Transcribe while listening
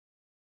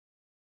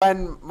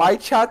when my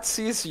chat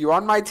sees you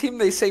on my team,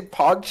 they say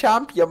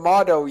PogChamp,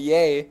 Yamato,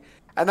 yay.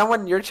 And then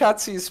when your chat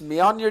sees me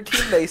on your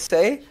team, they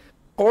say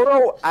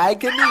Poro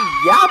Agony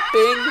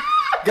Yapping.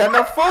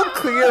 Gonna full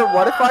clear.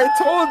 What if I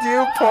told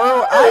you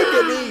Poro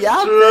Agony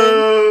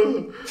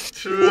Yapping?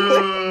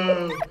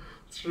 True.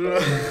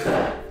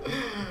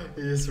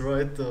 He's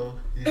right though.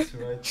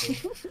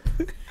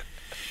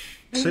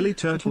 Silly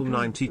Turtle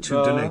 92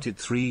 donated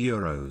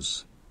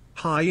 €3.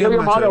 Hi Yo,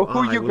 Yamato, who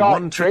I you will got,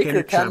 one Drake trick or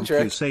any champ you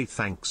Kendrick? say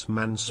thanks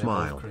man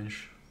smile.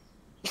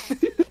 I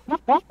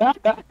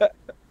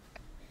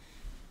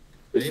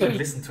didn't even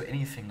listen to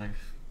anything, like,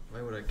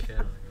 why would I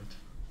care?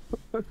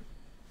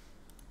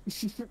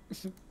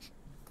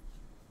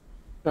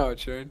 No,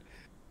 June.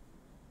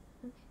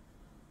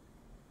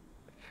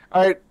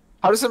 Alright,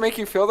 how does it make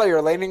you feel that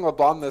you're laning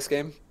LeBlanc this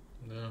game?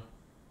 No.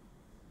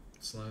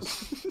 It's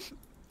nice.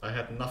 I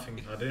had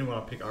nothing, I didn't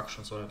want to pick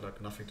action, so I had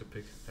like nothing to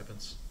pick.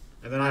 Happens.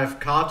 And then I have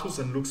Kartus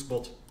and Luke's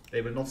bot.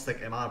 They will not stack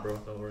MR, bro,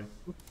 don't worry.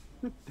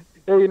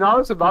 Yeah, you know I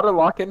was about to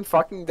lock in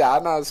fucking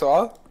Dana as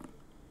well.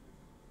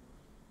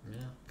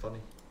 Yeah,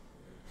 funny.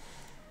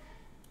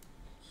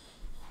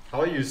 How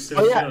are you still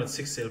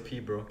 360 LP,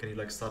 bro? Can you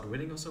like start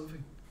winning or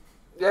something?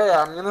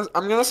 Yeah,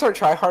 I'm gonna start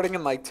tryharding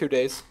in like 2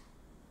 days.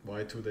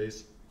 Why 2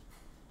 days?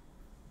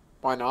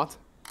 Why not?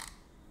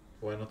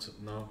 Why not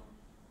now?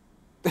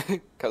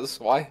 Cause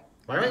why?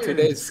 Why am I 2 in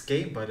days. this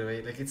game, by the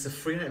way? Like, it's a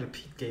 300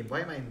 LP game.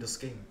 Why am I in this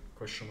game?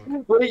 Question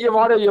mark. Wait,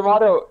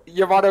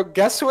 Yamato,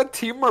 guess what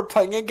team we're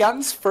playing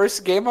against?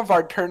 First game of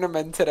our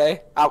tournament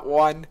today at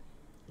 1.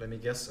 Let me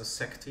guess, a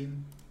SEC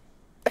team?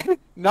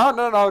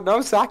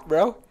 No, Zach,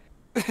 bro.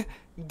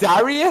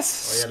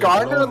 Darius, Oh, yeah,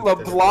 Skarner,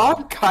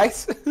 LeBlanc,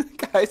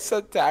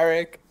 Kaisa,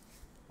 Tarek.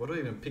 What do I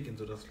even pick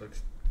into that? Like,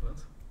 what?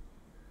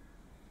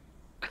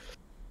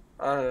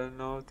 I don't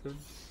know, dude.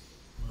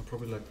 I'll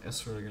probably like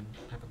Esper again.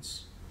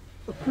 Happens.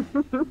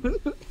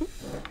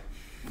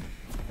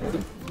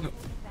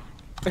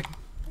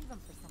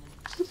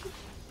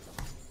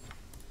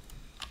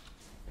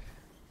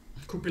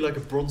 Could be like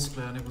a bronze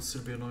player and it would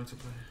still be annoying to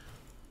play.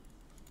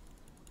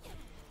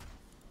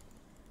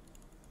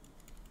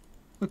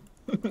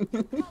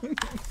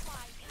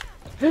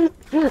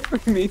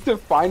 We need to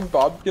find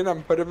Bobkin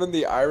and put him in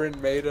the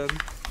Iron Maiden.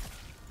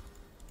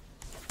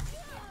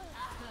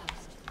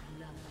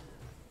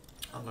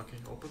 Unlucky.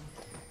 Open.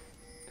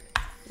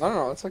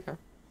 No, it's okay.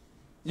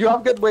 You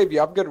have good wave,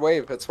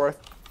 it's worth.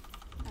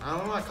 I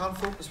don't know, I can't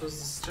focus with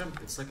this jump.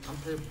 It's like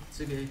unplayable.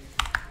 CBA.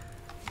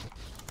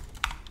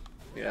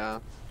 Yeah.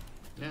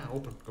 Yeah,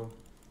 open. Go.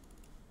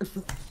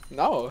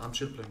 No. I'm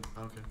chill playing.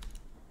 Okay.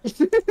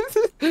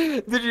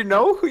 Did you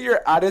know who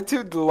your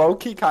attitude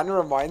low-key kind of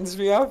reminds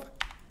me of?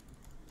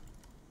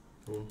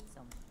 Cool.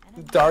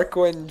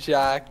 Darkwind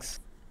Jax.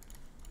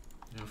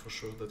 Yeah, for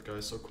sure. That guy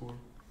is so cool.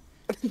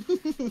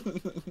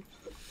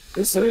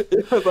 It's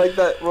like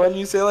that when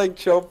you say like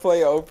chill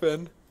play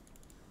open.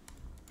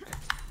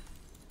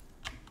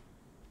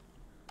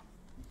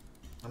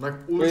 I'm like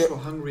ultra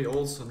hungry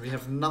also, and we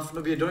have nothing.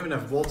 No, we don't even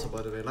have water,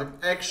 by the way. Like,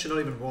 actually,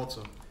 not even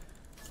water.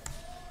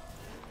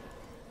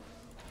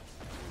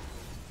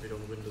 We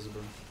don't win this,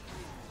 bro.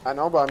 I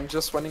know, but I'm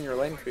just winning your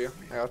lane for you.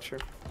 I got you.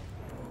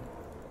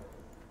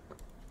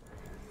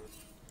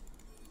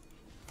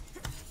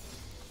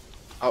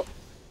 Oh.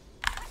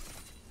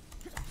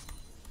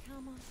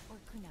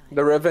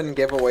 The Riven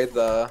gave away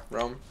the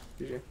roam.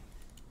 GG.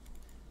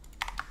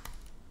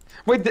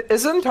 Wait,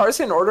 isn't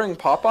Tarzan ordering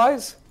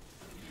Popeyes?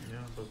 Yeah,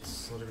 but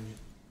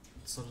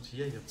it's not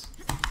here yet.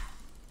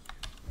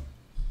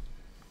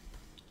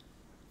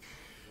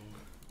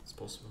 It's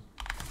possible.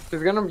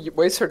 She's gonna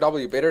waste her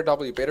W. Bait her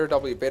W. Bait her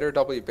W. Bait her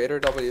W. Bait her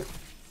W.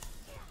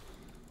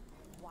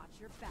 Watch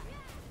your back.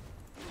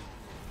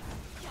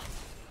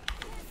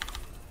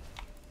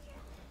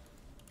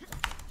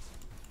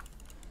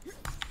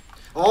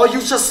 Oh,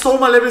 you just stole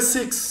my level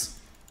 6!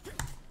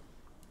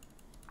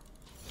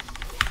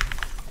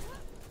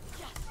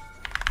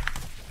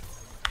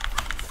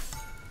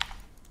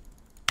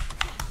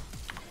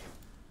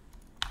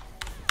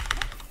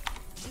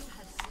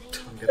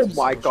 Oh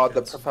my god,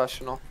 the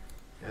professional.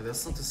 Yeah,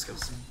 that's not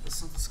disgusting.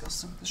 That's not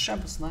disgusting. This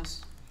champ is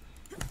nice.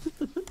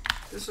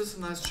 This is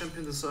a nice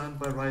champion design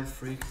by Riot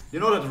Freak. You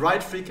know that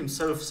Riot Freak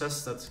himself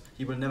says that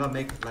he will never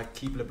make, like,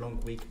 keep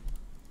LeBlanc weak.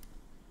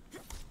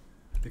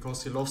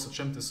 Because he loves the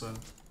champ design.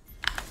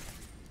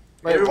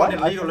 Wait, Everyone what?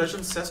 in League of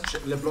Legends says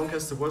LeBlanc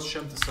has the worst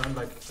champ design,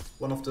 like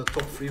one of the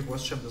top 3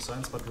 worst champ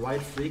designs, but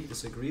Riot Freak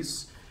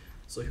disagrees.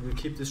 So he will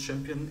keep this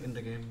champion in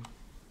the game.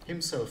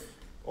 Himself.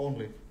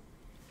 Only.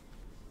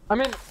 I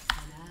mean...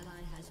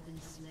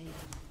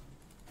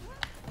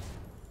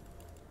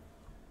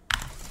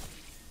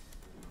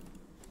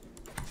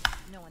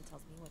 No one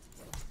tells me what to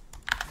do.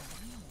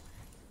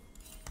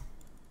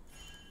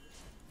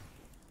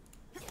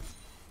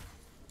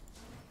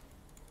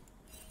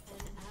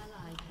 An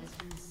ally has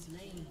been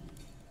slain.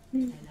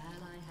 An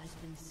ally has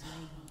been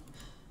slain.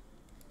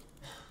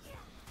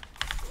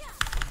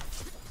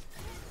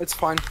 It's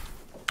fine.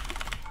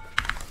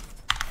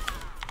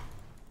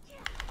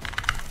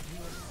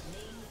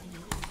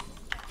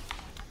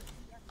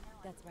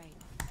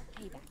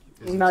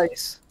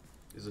 Nice.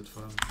 Is it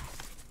fine?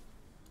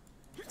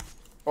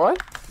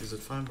 What? Is it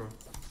fine, bro?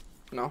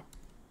 No.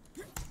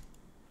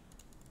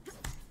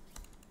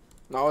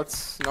 No,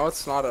 it's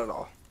not at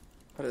all.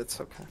 But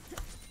it's okay.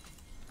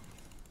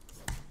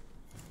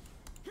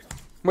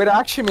 Wait,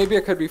 actually, maybe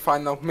it could be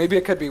fine though. Maybe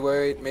it could be.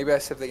 Wait, maybe I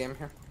save the game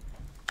here.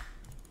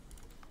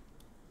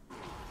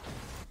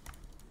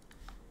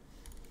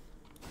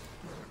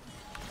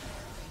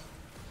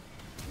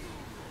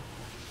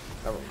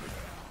 Never mind.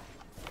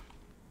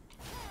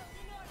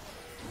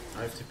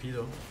 I have TP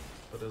though,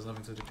 but there's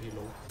nothing to TP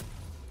low.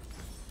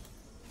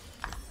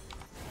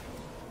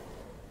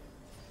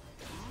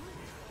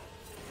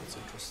 That's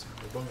interesting.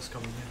 The bomb is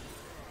coming here.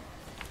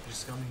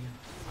 She's coming here.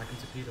 I can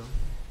TP though.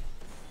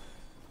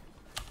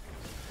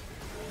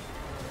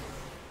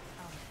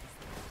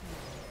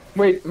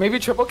 Wait, maybe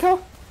triple kill?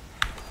 Ally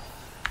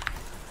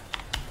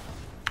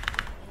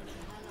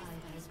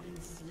has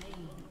been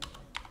slain.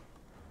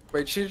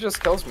 Wait, she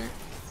just kills me.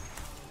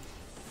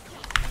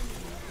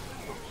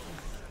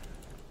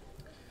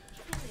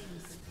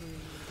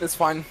 It's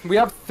fine. We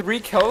have 3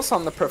 kills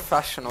on the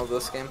professional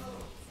this game.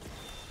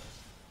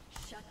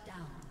 Shut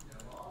down.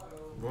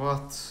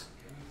 What?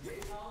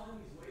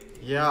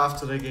 Yeah,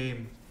 after the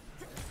game.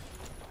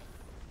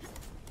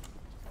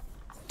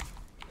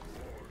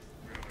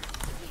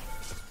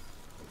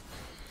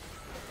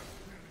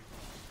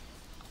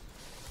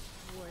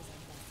 Wars are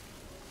best.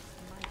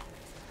 My turn.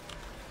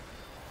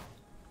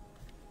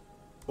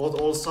 What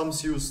all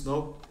sums use,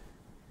 no?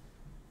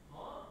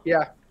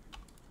 Yeah.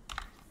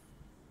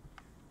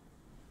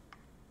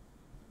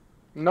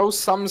 No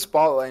some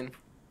spot lane.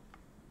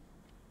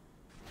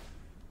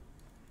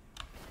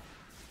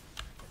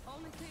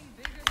 Only thing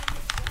bigger than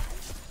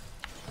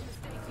yourself. A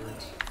mistake you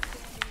made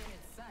standing in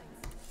its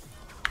sights.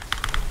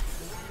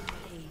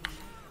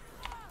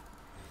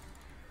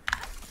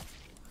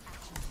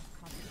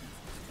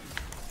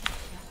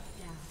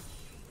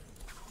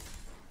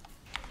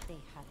 They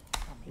had it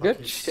coming. Good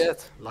Lucky it's-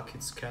 shit. Lucky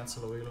it's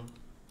cancel Awilo.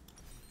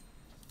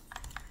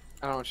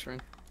 I don't know what you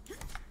mean.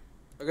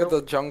 Look at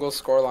the jungle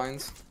score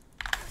lines.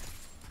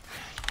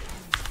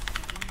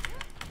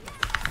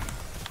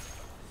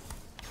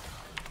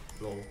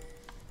 Lol.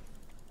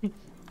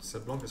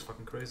 Blanc is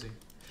fucking crazy.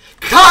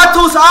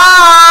 Katus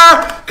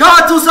R!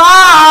 Katus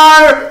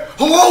R!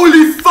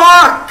 Holy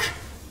fuck!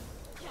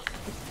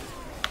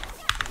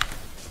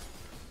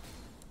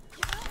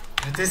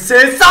 This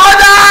is so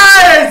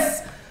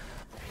nice!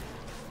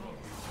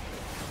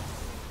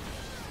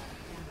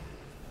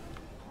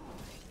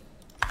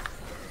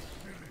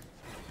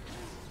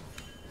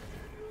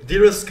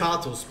 Dearest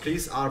Katus,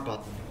 please R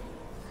button.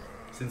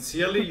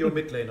 Sincerely, your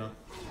mid laner.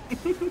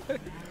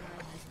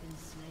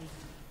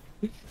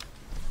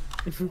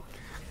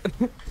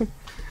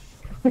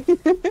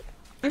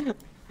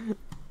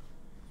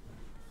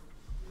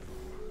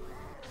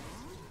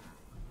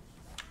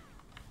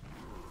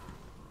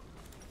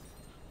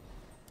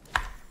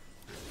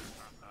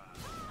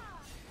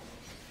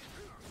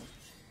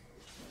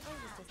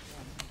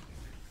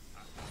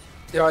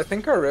 Yeah, I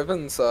think our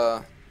Riven's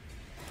I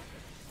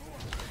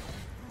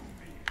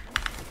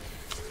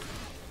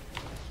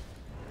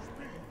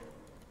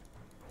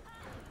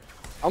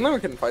don't think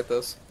we can fight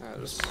this. Yeah,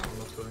 just I'm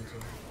not going to.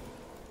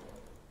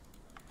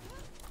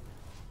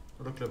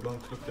 Look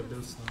LeBlanc, look the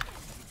builds now.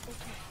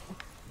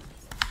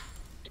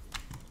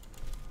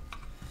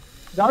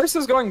 Darius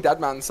is going dead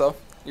man, so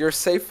you're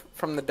safe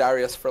from the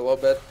Darius for a little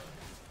bit.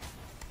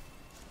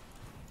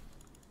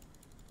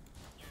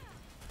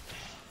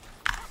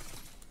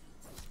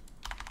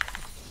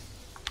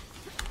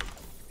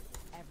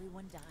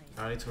 Everyone dies.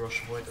 I need to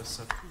rush void as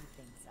said. Speed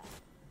things up.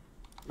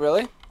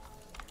 Really?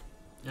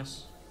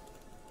 Yes.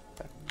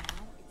 Now it's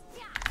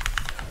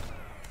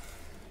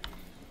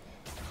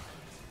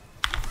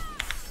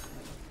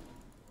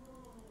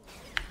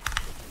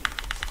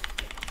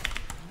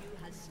You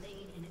have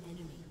slain an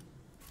enemy.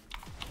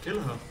 Kill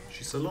her,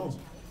 she's alone.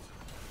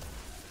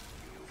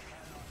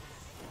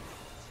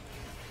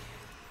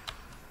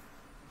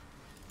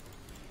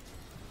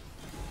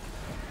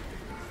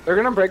 They're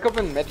gonna break up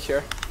in mid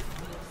here.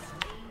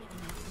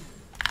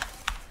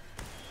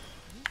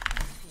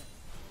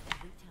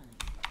 every time.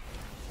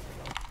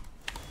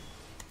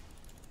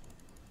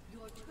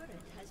 Your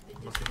turret has been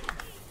Okay. destroyed.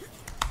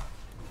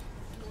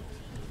 Your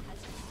team has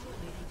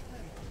destroyed a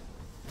turret.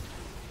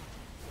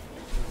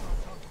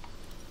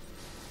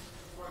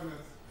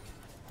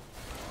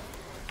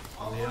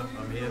 I'm here,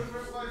 I'm here,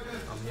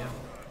 I'm here.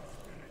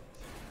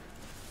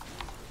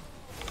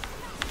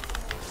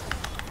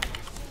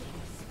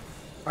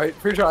 Alright,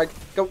 free try.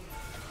 Go.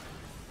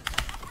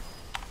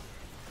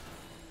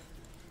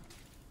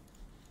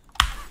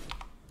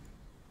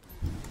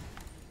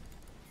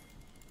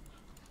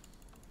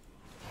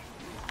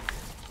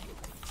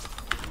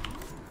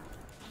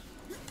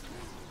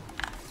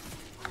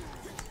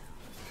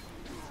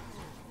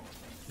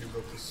 You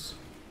got this.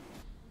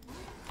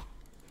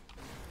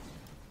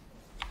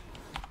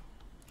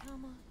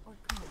 Kama or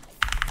Kuma.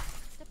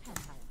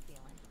 Depends how I'm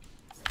feeling.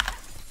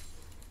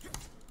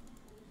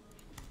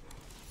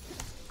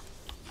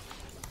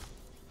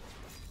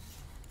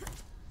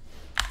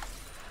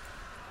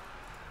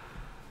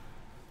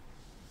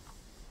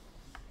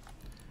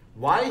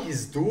 Why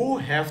his duo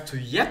have to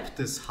yap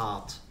this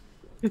hard?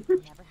 Never have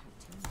too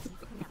many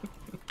for now.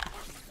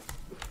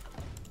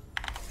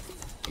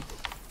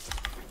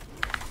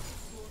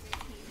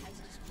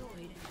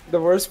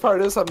 The worst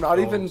part is I'm not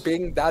even Don't.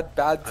 being that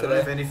bad I don't have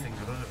today. anything.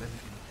 I don't have anything.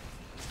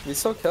 We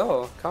still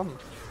kill. Come.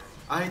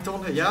 I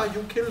don't have. Yeah,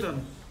 you kill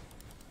them.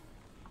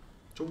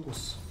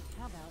 Chungus.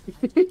 How about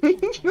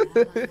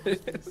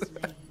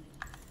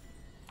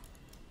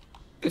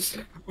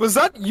Was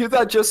that you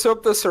that just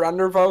took the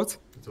surrender vote?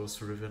 It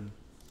was Riven.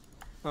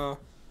 Oh.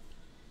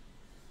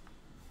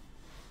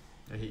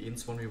 Yeah, he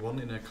ints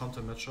 1v1 in a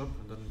counter matchup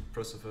and then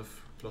press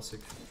FF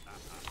classic.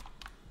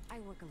 I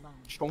work alone.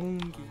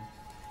 Chongi.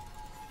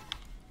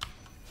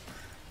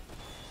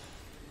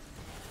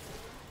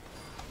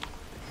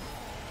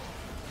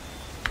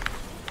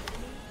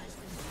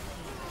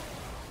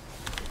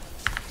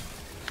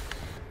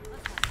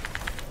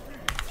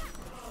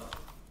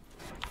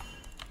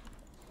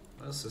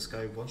 This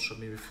guy one-shot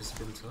me with his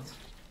build, right?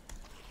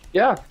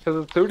 Yeah,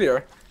 because it's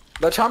Udyr.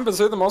 The champ is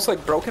the most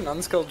like broken,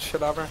 unskilled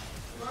shit ever.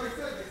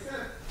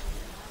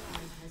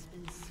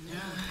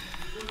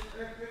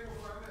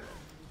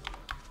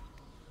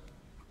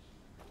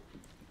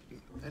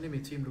 Enemy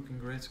team looking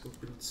great, good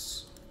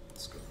builds.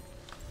 Let's go.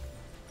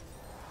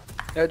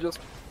 Yeah, just.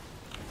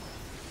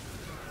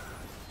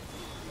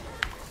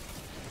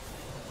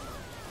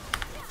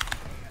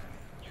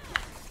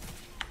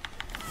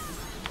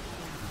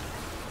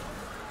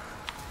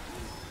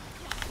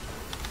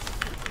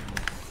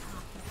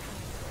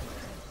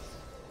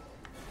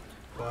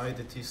 Why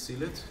did he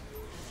steal it?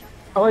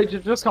 Oh wait,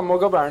 just come. We'll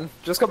go Baron.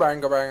 Just go Baron.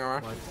 Go Baron.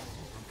 Alright. Why? Okay,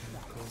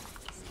 cool.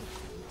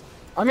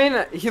 I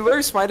mean, he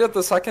literally smited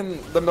the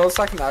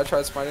millisecond I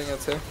tried smiting it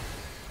too.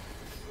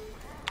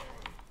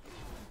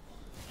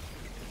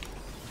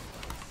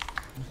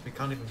 We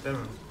can't even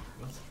Baron.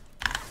 What?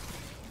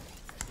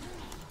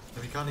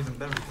 No, we can't even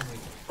Baron, can we?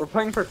 We're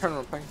playing for turn.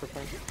 We're playing for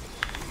turn.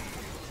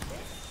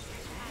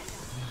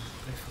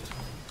 Play for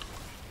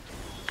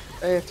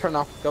turn. Hey, turn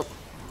now. Go.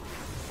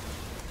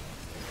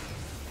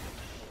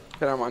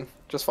 Okay, never mind.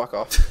 Just fuck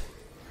off.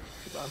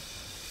 Done.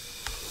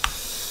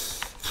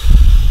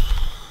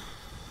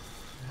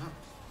 Yeah.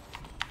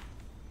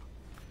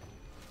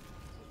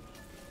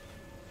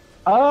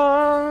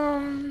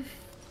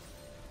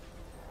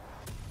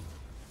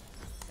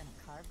 Gonna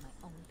carve my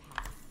own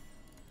path.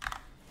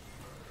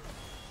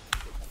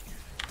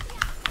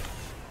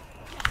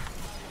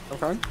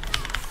 Okay.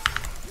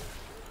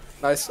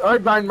 Nice.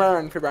 Alright,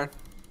 Baron. Free Baron.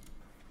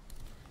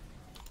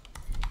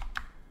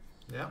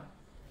 Yeah.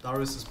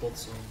 Darius is bot,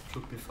 so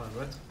should be fine,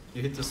 right?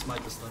 You hit the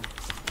smite this time.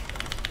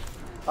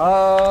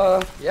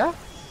 Yeah.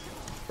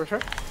 For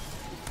sure.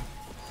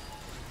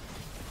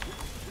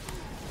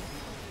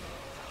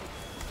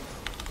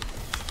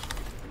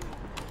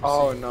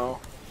 Oh no.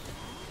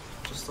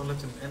 Just don't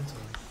let him enter.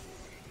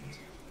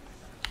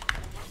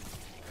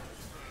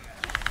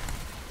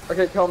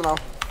 Okay, kill him now.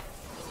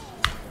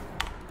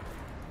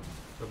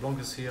 LeBlanc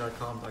is here, I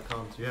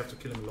can't. You have to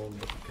kill him alone,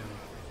 but you can.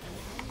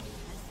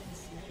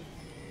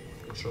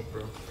 Good job,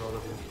 bro. Proud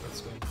of you.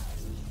 Let's go.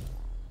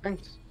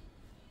 Thanks.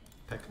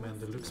 Pac-Man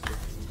Deluxe, bro.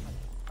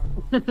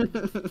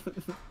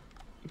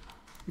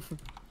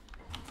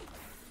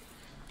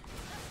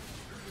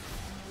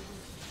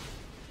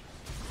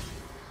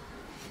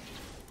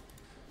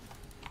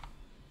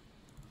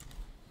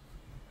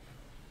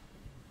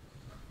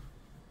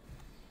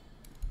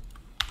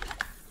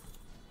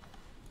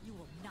 You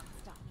will not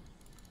stop me.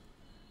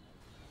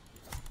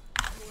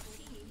 Your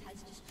team has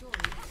destroyed a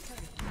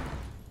turret.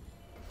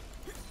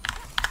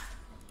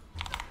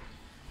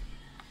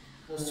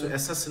 Supposed to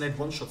assassinate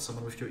one-shot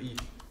someone with your E.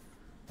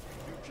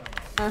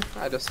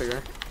 I disagree.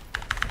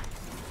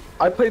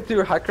 I played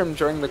through Hecarim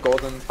during the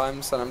golden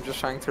times and I'm just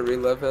trying to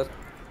relive it. No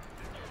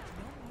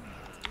more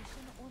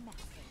meditation or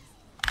masters.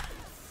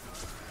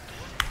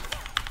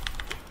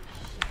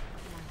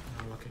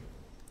 Unlucky.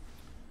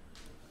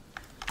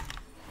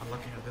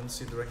 Unlucky, I didn't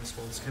see dragon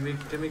spawns. Can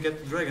we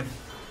get the dragon?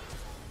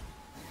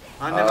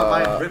 Never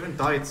mind, Riven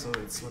died, so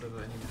it's whatever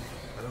anyway.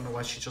 I don't know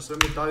why she just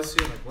randomly dies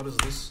here, like what is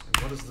this? And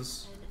what is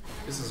this?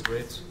 This is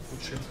great,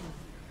 good shit.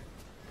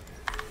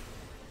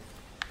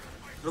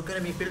 Look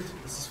at me build,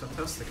 this is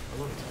fantastic, I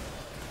love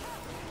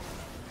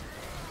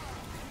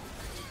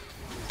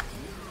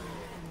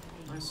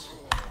it. Nice.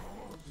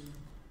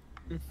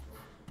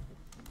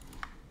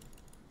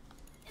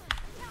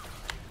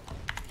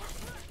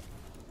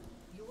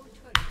 Your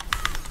turret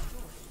has been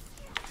destroyed.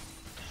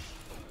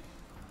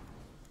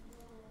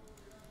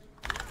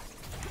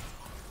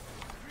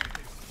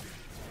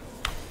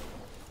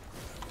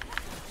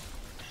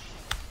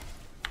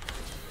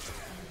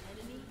 An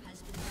enemy has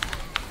been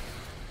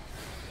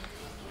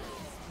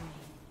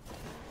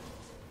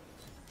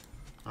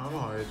I don't know,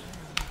 I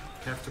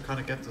have to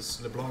kinda get this.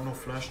 LeBlanc, no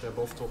flash, they're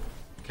both top.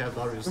 Care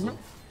Darius though.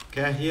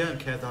 Care here and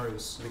Care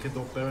Darius. We can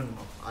do Baron,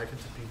 I can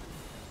TP.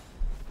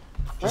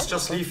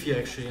 Just leave here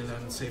actually and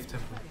then save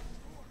temple.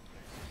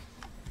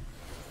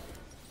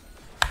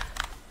 I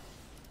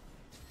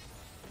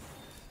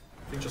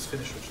think just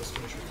finish it,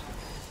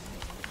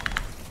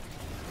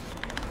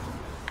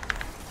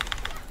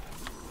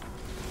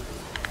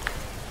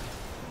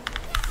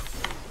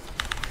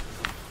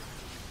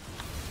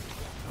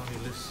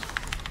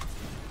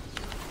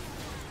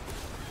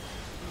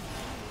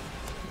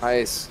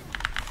 Nice.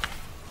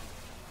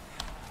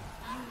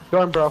 Go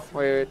on, bro.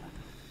 Wait.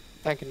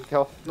 I can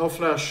kill. No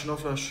flash, no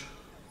flash.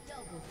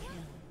 Double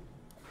kill.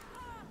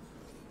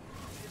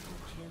 Triple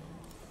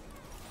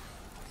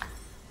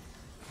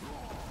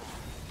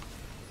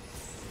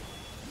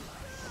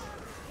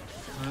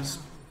kill. Nice.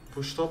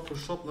 Push top,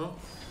 no?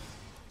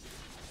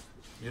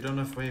 You don't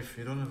have wave,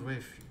 you don't have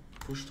wave.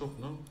 Push top,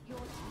 no? Your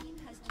team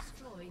has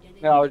destroyed an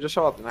Yeah, I'll just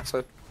show up the next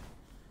wave.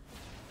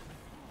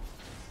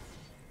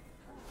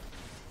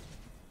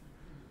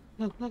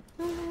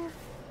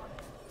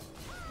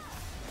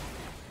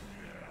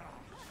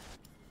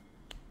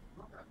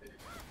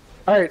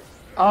 Alright.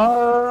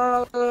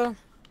 I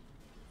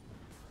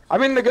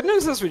mean, the good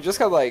news is we just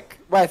got like.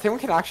 Wait, I think we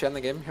can actually end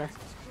the game here.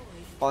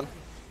 Hold on.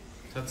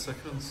 10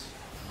 seconds.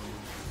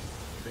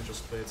 I think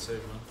just play it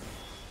safe, man.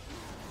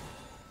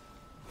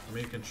 I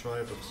mean, you can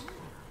try, but...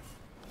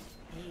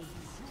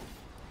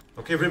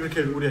 Okay, Ribbon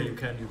kill Udia, you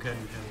can.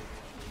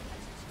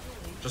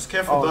 Just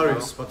careful Oh,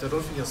 Darius, but I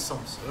don't think he has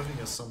sums.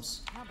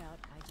 How about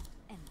I just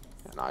end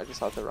this? No, I just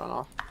have to run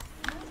off.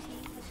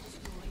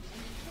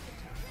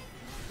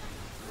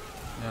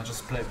 Yeah,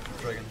 just play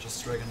Dragon,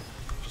 just Dragon.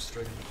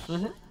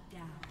 down.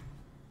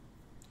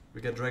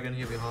 We get Dragon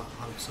here, we 100%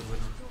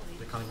 winner.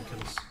 They can't even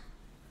kill us.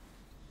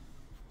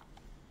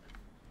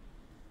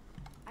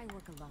 I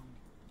work alone.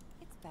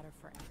 It's better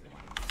for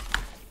everyone.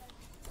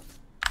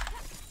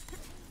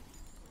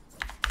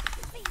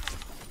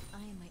 I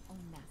am my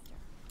own master.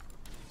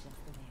 Just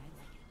the way I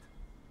like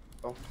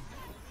it.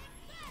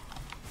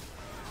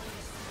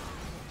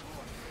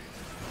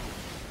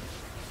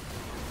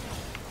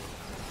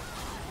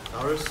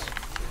 Oh. Darius?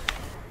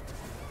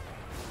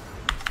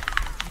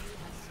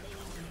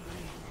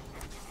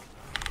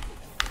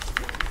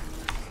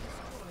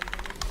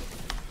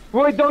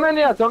 Wait, don't end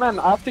yet, don't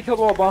end. I have to kill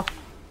the wall ball.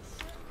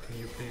 Can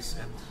you please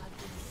end?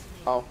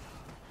 Oh.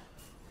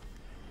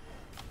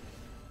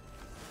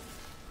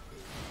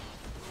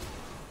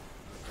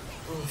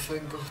 Oh,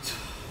 thank God.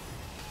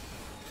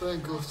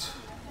 Thank God.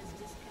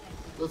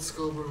 Let's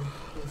go, bro.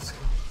 Let's go.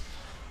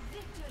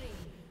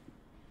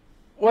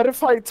 What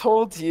if I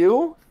told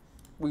you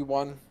we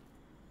won?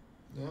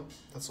 Yeah,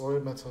 that's all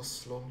that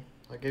matters, Long.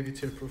 I gave you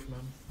till proof,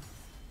 man.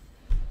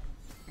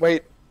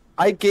 Wait,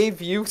 I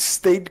gave you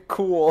stayed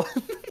cool.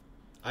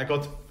 I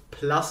got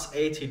plus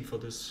 18 for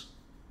this.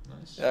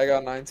 Nice. Yeah, I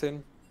got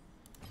 19.